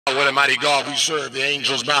what a mighty God we serve. The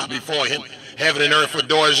angels bow before him. Heaven and earth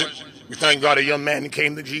adores him. We thank God a young man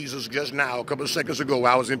came to Jesus just now, a couple of seconds ago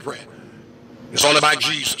while I was in prayer. It's all about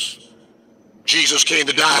Jesus. Jesus came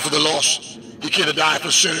to die for the lost. He came to die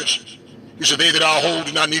for sinners. He said, they that are whole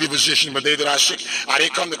do not need a physician, but they that are sick. I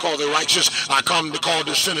didn't come to call the righteous. I come to call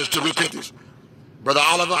the sinners to repentance. Brother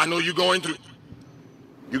Oliver, I know you're going through.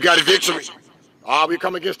 You got a victory. We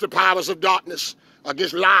come against the powers of darkness,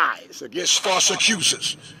 against lies, against false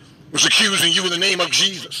accusers who's accusing you in the name of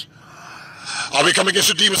Jesus. We come against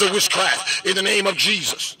the demons of witchcraft in the name of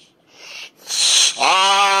Jesus.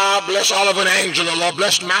 Bless Oliver and Angela, Lord.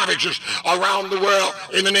 Bless marriages around the world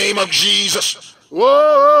in the name of Jesus.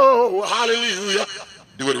 Whoa, hallelujah.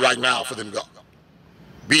 Do it right now for them, God.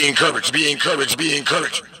 Be encouraged, be encouraged, be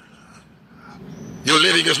encouraged. Your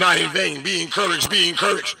living is not in vain. Be encouraged, be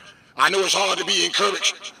encouraged. I know it's hard to be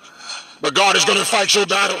encouraged, but God is going to fight your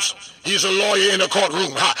battles. He's a lawyer in a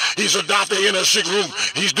courtroom. He's a doctor in a sick room.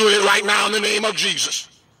 He's doing it right now in the name of Jesus.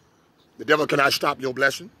 The devil cannot stop your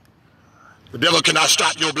blessing. The devil cannot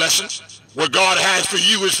stop your blessings. What God has for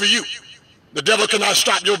you is for you. The devil cannot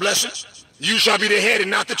stop your blessings. You shall be the head and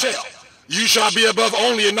not the tail. You shall be above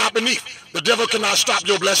only and not beneath. The devil cannot stop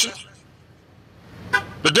your blessings.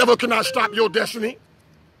 The devil cannot stop your destiny.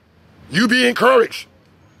 You be encouraged.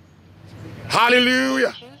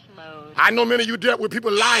 Hallelujah. I know many of you dealt with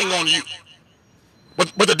people lying on you.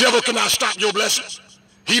 But the devil cannot stop your blessings.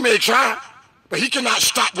 He may try, but he cannot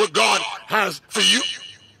stop what God has for you.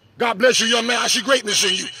 God bless you, young man. I see greatness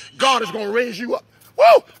in you. God is going to raise you up.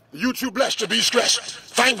 Woo! You too blessed to be stressed.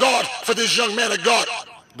 Thank God for this young man of God.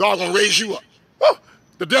 God going to raise you up. Woo!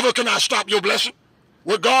 The devil cannot stop your blessing.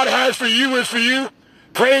 What God has for you is for you.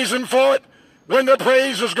 Praise him for it. When the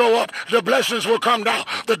praises go up, the blessings will come down.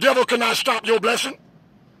 The devil cannot stop your blessing.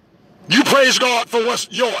 You praise God for what's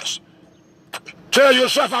yours. Tell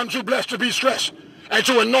yourself, I'm too blessed to be stressed and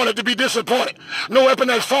too anointed to be disappointed. No weapon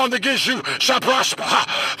that's formed against you shall prosper.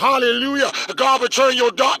 Hallelujah. God will turn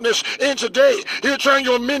your darkness into day. He'll turn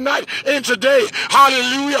your midnight into day.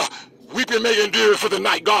 Hallelujah. Weeping may endure for the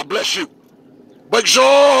night. God bless you. But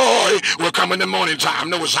joy will come in the morning time. I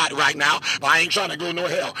know it's hot right now, but I ain't trying to go no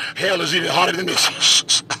hell. Hell is even hotter than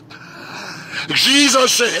this.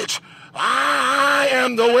 Jesus said, I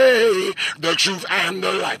am the way, the truth, and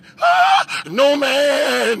the life. No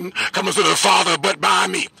man comes to the Father but by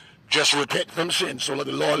me. Just repent from sin, so let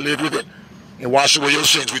the Lord live with it and wash away your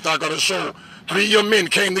sins. We thank God and soul. 3 young men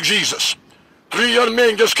came to Jesus. 3 young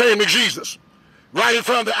men just came to Jesus. Right in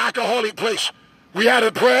front of the alcoholic place. We had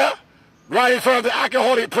a prayer. Right in front of the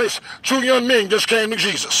alcoholic place. 2 young men just came to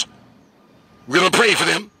Jesus. We're going to pray for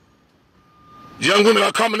them. Young women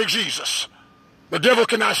are coming to Jesus. The devil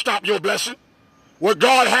cannot stop your blessing. What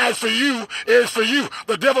God has for you is for you.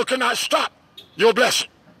 The devil cannot stop your blessing.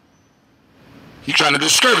 He's trying to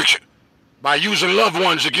discourage you by using loved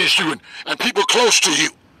ones against you and people close to you.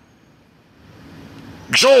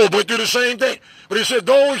 Job went through the same thing. But he said,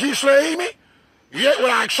 though he slay me, yet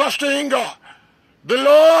will I trust in God. The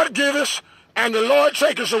Lord giveth and the Lord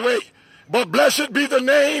taketh away. But blessed be the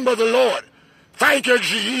name of the Lord. Thank you,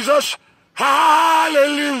 Jesus.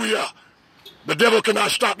 Hallelujah. The devil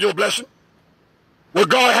cannot stop your blessing. What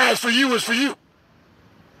God has for you is for you.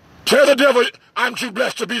 Tell the devil, I'm too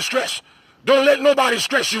blessed to be stressed. Don't let nobody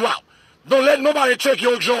stress you out. Don't let nobody take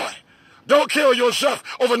your joy. Don't kill yourself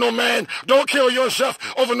over no man. Don't kill yourself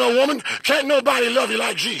over no woman. Can't nobody love you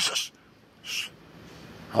like Jesus.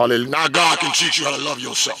 Hallelujah. Now God can teach you how to love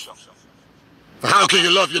yourself. How can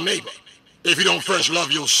you love your neighbor if you don't first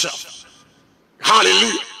love yourself?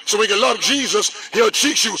 Hallelujah. So when you love Jesus, he'll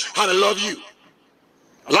teach you how to love you.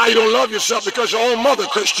 A lot of you don't love yourself because your own mother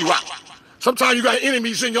cursed you out. Sometimes you got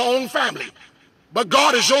enemies in your own family. But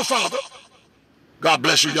God is your father. God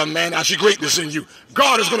bless you, young man. I see greatness in you.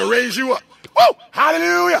 God is going to raise you up. Woo!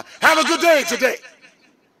 Hallelujah. Have a good day today.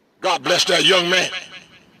 God bless that young man.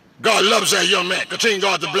 God loves that young man. Continue,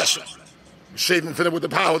 God, to bless him. Save him, fill him with the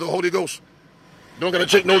power of the Holy Ghost. Don't going to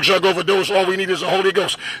take no drug overdose. All we need is the Holy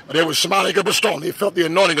Ghost. They were smiling up a storm. They felt the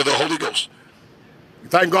anointing of the Holy Ghost.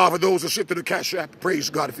 Thank God for those who sit to the cash app. Praise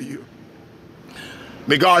God for you.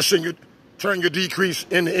 May God send you, turn your decrease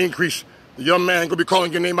into increase. The young man going to be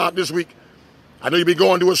calling your name out this week. I know you'll be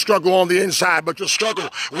going through a struggle on the inside, but your struggle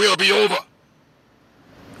will be over.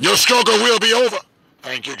 Your struggle will be over.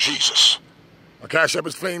 Thank you, Jesus. Our cash app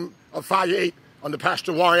is Flame of Fire 8 under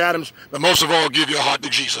Pastor Warren Adams. But most of all, give your heart to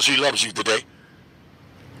Jesus. He loves you today.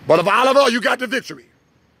 But of Oliver, you got the victory.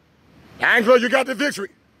 Angela, you got the victory.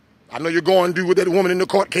 I know you're going to do with that woman in the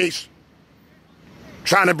court case,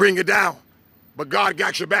 trying to bring you down. But God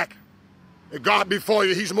got your back. If God before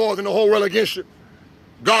you, he's more than the whole world against you.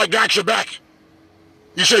 God got your back.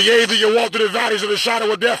 You say, yea, though you walk through the valleys of the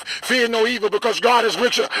shadow of death, fear no evil, because God is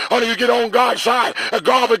with you. Only you get on God's side, and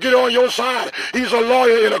God will get on your side. He's a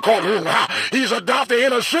lawyer in a courtroom. He's a doctor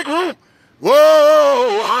in a sick room.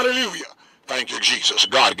 Whoa, hallelujah. Thank you, Jesus.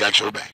 God got your back.